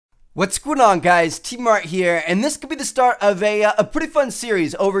What's going on, guys? T-Mart here, and this could be the start of a pretty fun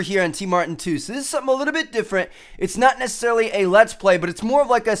series over here on T-Martin 2. So this is something a little bit different. It's not necessarily a Let's Play, but it's more of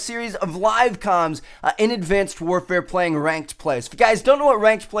like a series of live comms in Advanced Warfare playing ranked play. So if you guys don't know what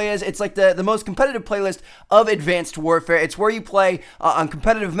ranked play is, it's like the most competitive playlist of Advanced Warfare. It's where you play on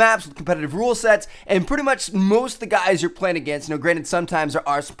competitive maps with competitive rule sets, and pretty much most of the guys you're playing against, granted sometimes there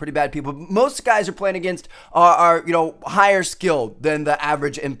are some pretty bad people, but most of the guys you're playing against are higher skilled than the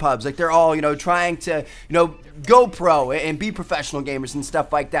average in pubs. Like they're all, trying to, go pro and be professional gamers and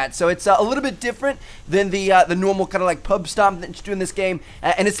stuff like that. So it's a little bit different than the normal kind of like pub stomp that you do in this game,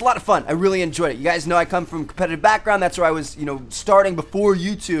 and it's a lot of fun. I really enjoyed it. You guys know I come from a competitive background. That's where I was, starting before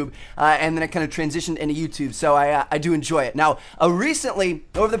YouTube, and then I kind of transitioned into YouTube. So I do enjoy it. Now, recently,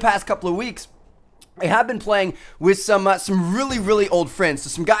 over the past couple of weeks, I have been playing with some really old friends. So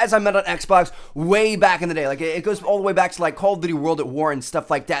some guys I met on Xbox way back in the day. Like it goes all the way back to like Call of Duty World at War and stuff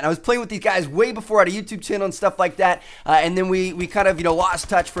like that. And I was playing with these guys way before I had a YouTube channel and stuff like that. And then we kind of lost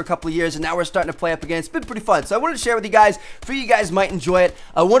touch for a couple of years, and now we're starting to play up again. It's been pretty fun. So I wanted to share with you guys. For you guys might enjoy it.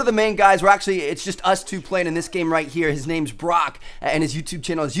 One of the main guys, it's just us two playing in this game right here. His name's Brock, and his YouTube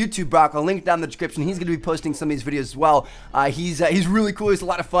channel is YouTube Brock. I'll link it down in the description. He's going to be posting some of these videos as well. He's really cool. He's a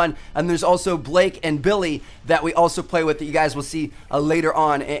lot of fun. And there's also Blake and Billy that we also play with that you guys will see later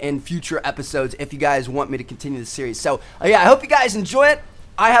on in future episodes if you guys want me to continue the series. So yeah, I hope you guys enjoy it.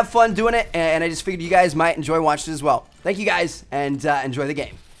 I have fun doing it, and I just figured you guys might enjoy watching it as well. Thank you guys, and enjoy the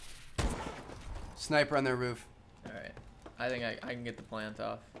game. Sniper on their roof. Alright, I think I can get the plant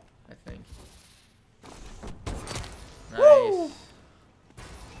off. I think. Nice. Woo!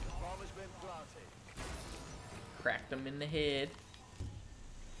 Cracked him in the head.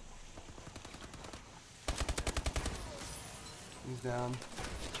 He's down.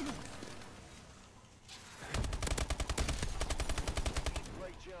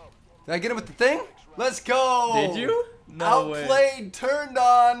 Did I get him with the thing? Let's go! Did you? No way. Outplayed, turned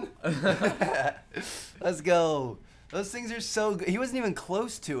on. Let's go. Those things are so good. He wasn't even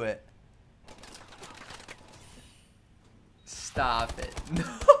close to it. Stop it.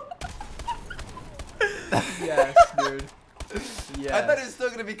 Yes, dude. Yes. I thought it was still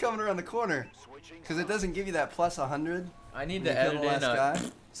going to be coming around the corner. Because it doesn't give you that plus 100. I need to edit in a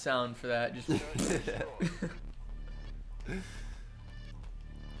sound for that. Just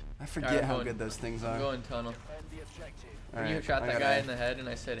I forget how good those things are. I'm going tunnel. When Right, you shot that guy in the head and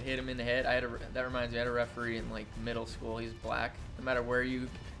I said hit him in the head, that reminds me, I had a referee in like middle school. He's black. No matter where you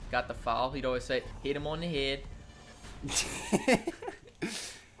got the foul, he'd always say hit him on the head.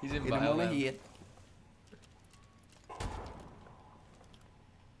 He's in hit him on the head.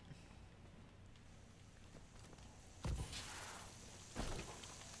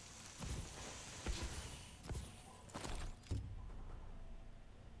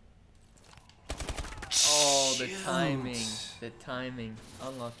 Oh, the timing. The timing.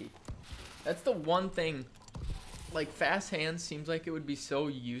 Unlucky. That's the one thing. Like, fast hands seems like it would be so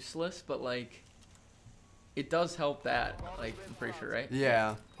useless, but, like, it does help that. Like, I'm pretty sure, right?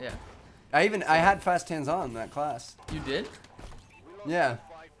 Yeah. Yeah. I had fast hands on in that class. You did? Yeah.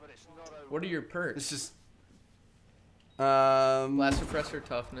 What are your perks? It's just... Blast suppressor,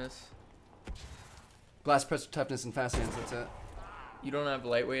 toughness. Blast suppressor, toughness, and fast hands, that's it. You don't have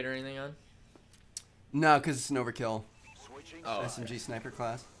lightweight or anything on? No, because it's an overkill. Oh, SMG sniper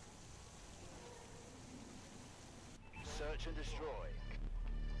class. Search and destroy.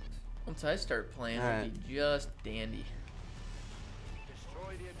 once I start playing, it'll be just dandy.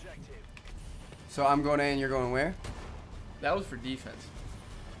 Destroy the objective. So I'm going A and you're going where? That was for defense.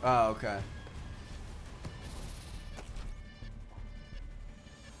 Oh, okay.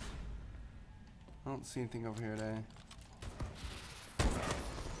 I don't see anything over here today.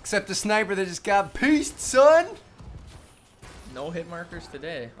 Except the sniper that just got pieced, son! No hit markers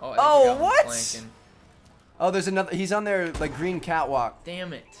today. Oh, I think Oh, I got one what? flanking. Oh, there's another. He's on their like green catwalk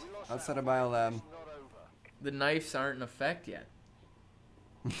Damn it. outside of Biolab. The knives aren't in effect yet.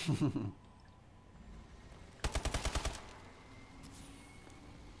 You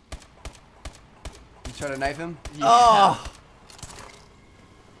try to knife him? Yeah. Oh!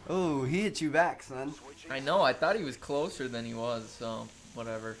 Oh, he hit you back, son. I know, I thought he was closer than he was, so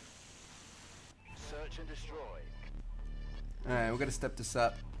whatever. Search and destroy. Alright, we gotta step this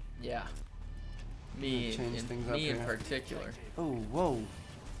up. Yeah. Me Change in, things up me in here. particular. Oh, whoa.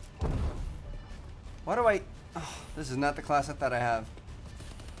 Why do I... Oh, this is not the class I thought I have.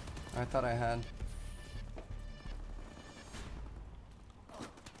 I thought I had.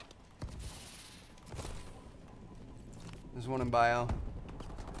 There's one in bio.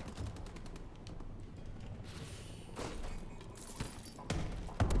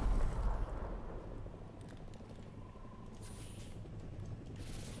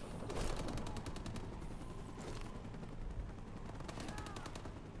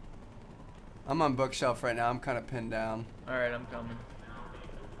 I'm on bookshelf right now. I'm kind of pinned down. Alright, I'm coming.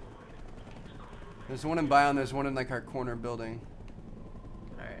 There's one in Bion. There's one in like our corner building.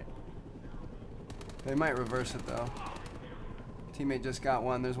 Alright. They might reverse it though. Teammate just got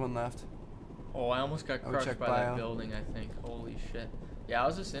one. There's one left. Oh, I almost got crushed check by bio. that building, I think. Holy shit. Yeah, I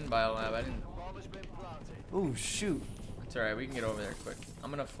was just in Biolab. I didn't... Bomb has been planted. Oh shoot. It's alright, we can get over there quick. I'm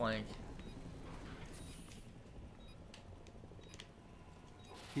gonna flank.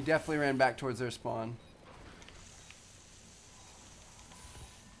 He definitely ran back towards their spawn.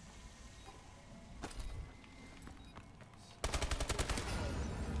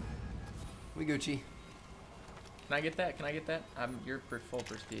 We Gucci. Can I get that? Can I get that? You're full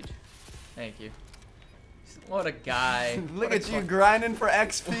prestige. Thank you. What a guy. Look What a at you grinding for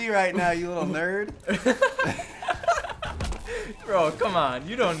XP right now, you little nerd. Bro, come on.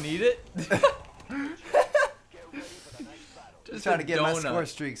 You don't need it. Just Trying to get my donut. score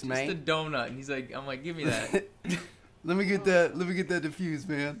streaks, man. Just a donut. And he's like, I'm like, give me that. Let me get that defuse,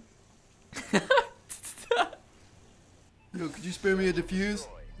 man. Yo, could you spare me a defuse?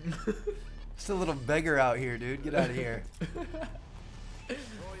 Just a little beggar out here, dude. Get out of here.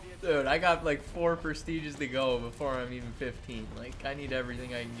 Dude, I got like 4 prestiges to go before I'm even 15. Like, I need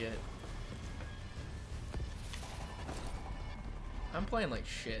everything I can get. I'm playing like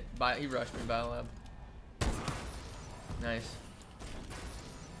shit. He rushed me by lab. Nice.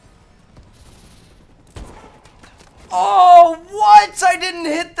 Oh, what? I didn't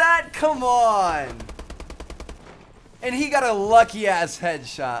hit that? Come on. And he got a lucky ass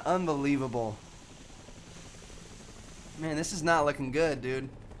headshot. Unbelievable. Man, this is not looking good, dude.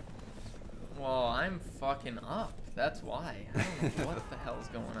 Well, I'm fucking up. That's why. I don't know what the hell's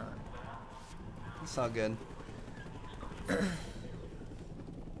going on. It's all good.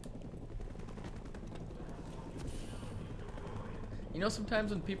 You know,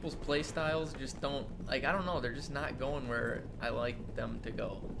 sometimes when people's play styles just don't, like, I don't know, they're just not going where I like them to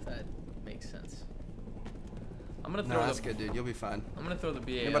go, if that makes sense. I'm gonna throw No, that's good, dude. You'll be fine. I'm gonna throw the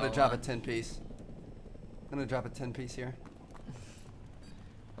BAL. You're about to drop a on. 10 piece. I'm gonna drop a 10 piece here.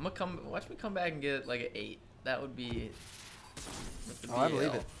 I'm gonna watch me come back and get like an 8. That would be with the Oh, I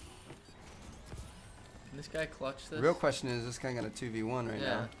believe BAL. it. Can this guy clutch this? The real question is, this guy got a 2v1 right Yeah.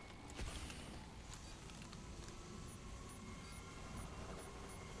 now.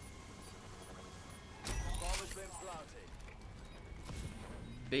 Bomb has been planted.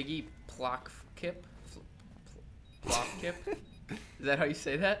 Biggie Plockip? Plockip? Is that how you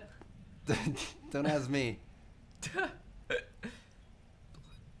say that? Don't ask me. To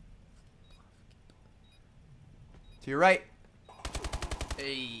your right.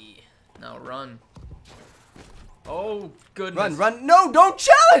 Hey, now run. Oh, goodness. Run, run. No, don't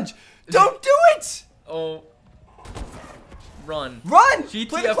challenge. Don't do it. Oh. Run. Run. GTFO.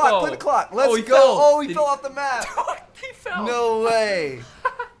 Play the clock. Play the clock. Let's Oh, he go. fell. Oh, he Did fell off the map. He fell. No way.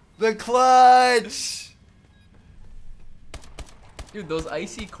 The clutch. Dude, those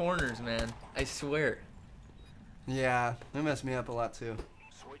icy corners, man. I swear. Yeah, they messed me up a lot too.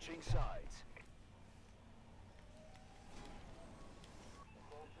 Switching sides.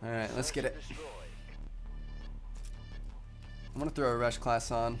 All right, let's Search get and it. destroy. I'm gonna throw a rush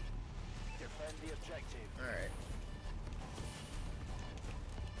class on. Defend the objective. Alright.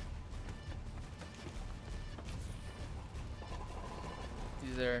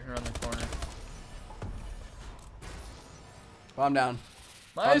 He's there around the corner. Bomb down.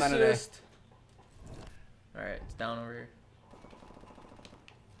 My Bomb down today. assist. Alright, it's down over here.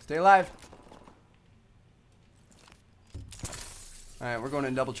 Stay alive. All right, we're going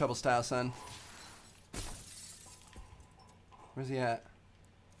in double trouble style, son. Where's he at?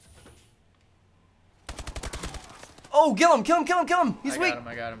 Oh, kill him, kill him, kill him, kill him. He's weak.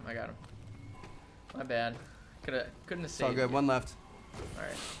 I got him. My bad. Couldn't have It's all saved good. you. One left.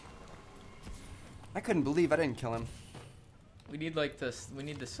 Alright. I couldn't believe I didn't kill him. We need like this. We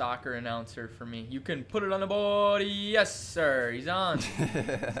need the soccer announcer for me. You can put it on the board. Yes, sir. He's on.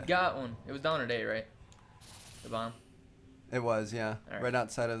 Got one. It was down today, right? The bomb. It was, yeah. All right. Right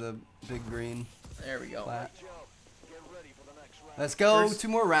outside of the big green There we go. flat. Job. Get ready for the next round. Let's go. First- 2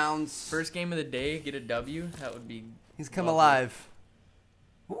 more rounds. First game of the day. Get a W. That would be. He's come lovely. alive.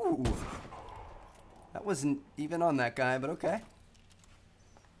 Ooh. That wasn't even on that guy, but okay.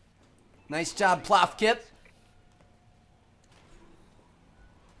 Nice job, Plofkip.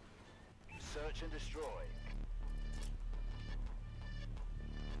 Search and destroy.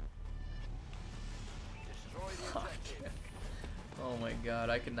 Destroy the Fuck. objective. Oh my god,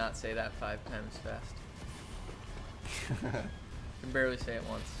 I could not say that 5 times fast. Can barely say it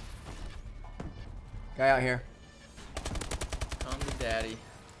once. Guy out here. Come to daddy.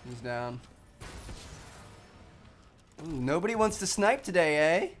 He's down. Ooh, nobody wants to snipe today,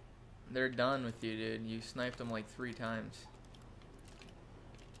 eh? They're done with you, dude. You sniped them like 3 times.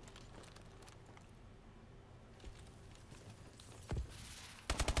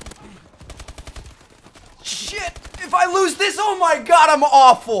 Shit! If I lose this, oh my god, I'm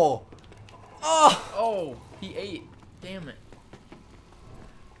awful! Oh! Oh, he ate. Damn it.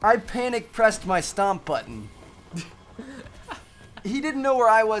 I panic pressed my stomp button. He didn't know where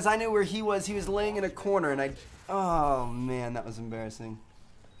I was. I knew where he was. He was laying in a corner, and I... Oh, man, that was embarrassing.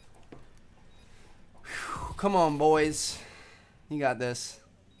 Whew. Come on, boys. You got this.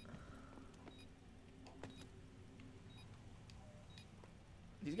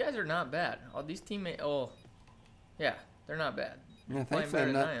 These guys are not bad. Oh, these teammates... Oh, yeah, they're not bad. Yeah, Playing thankfully better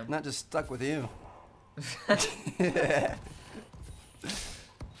I'm than I am. not just stuck with you.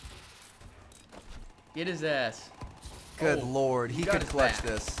 Get his ass. Good Oh, lord, he got could his clutch back.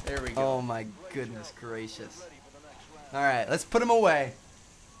 this. There we go. Oh my goodness gracious. Alright, let's put him away.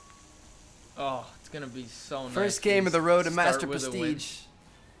 Oh, it's gonna be so nice. First game of the road to Start Master with a win. Prestige.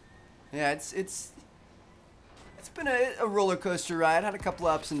 Yeah, it's been a roller coaster ride. Had a couple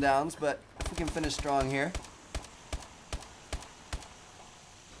of ups and downs, but if we can finish strong here.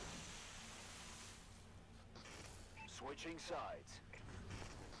 Switching sides.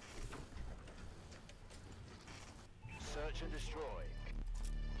 Search and destroy.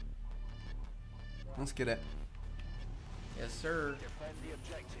 Let's get it. Yes, sir. Defend the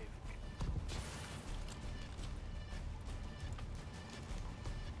objective.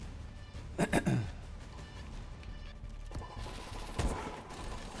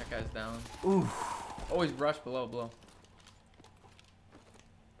 That guy's down. Ooh. Always rush below.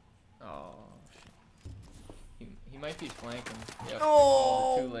 Oh, shit. He might be flanking. Yep.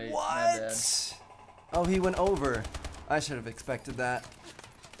 Oh, too late. My bad. what? Oh, he went over. I should have expected that.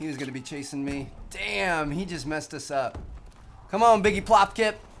 He was gonna be chasing me. Damn, he just messed us up. Come on, Biggie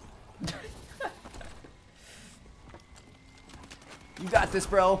Plopkip. You got this,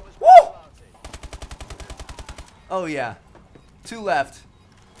 bro. Woo! Oh yeah. 2 left.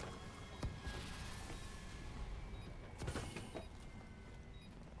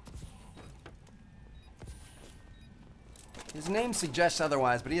 His name suggests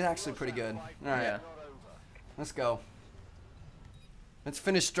otherwise, but he's actually pretty good. All right, Yeah. let's go. Let's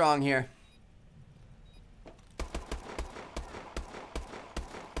finish strong here.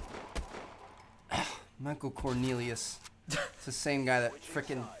 Michael Cornelius. It's the same guy that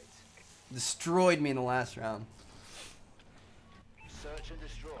frickin' destroyed me in the last round. Search and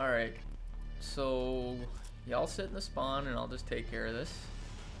destroy. All right. So y'all sit in the spawn, and I'll just take care of this.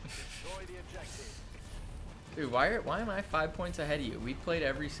 Destroy the objective. Dude, why am I 5 points ahead of you? We played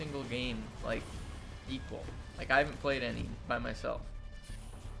every single game like equal. Like I haven't played any by myself.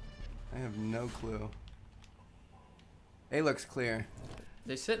 I have no clue. A looks clear.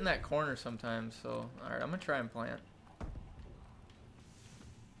 They sit in that corner sometimes, so alright, I'm gonna try and plant.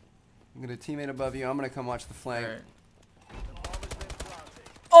 I'm gonna teammate above you. I'm gonna come watch the flank. Alright. The bomb has been planted.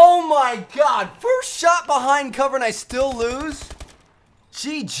 Oh my god! First shot behind cover and I still lose?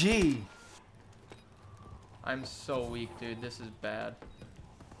 GG. I'm so weak, dude. This is bad.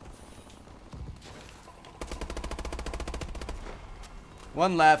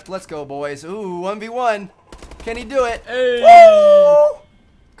 One left. Let's go, boys. Ooh, 1v1. Can he do it? Hey! Woo!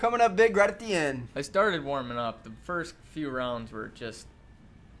 Coming up big right at the end. I started warming up. The first few rounds were just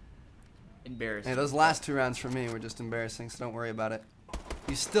embarrassing. Hey, those last 2 rounds for me were just embarrassing, so don't worry about it.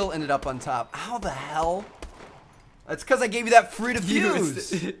 You still ended up on top. How the hell? That's because I gave you that free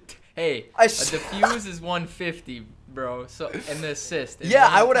defuse. Hey, I a defuse is 150, bro. So and the assist. in Yeah,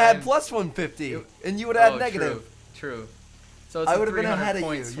 one I would have had time- plus 150, and you would have had Oh, negative. True. So it's I a would have been 300 ahead of you.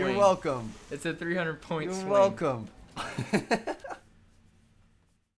 point swing. You're welcome. It's a 300 point You're swing. welcome.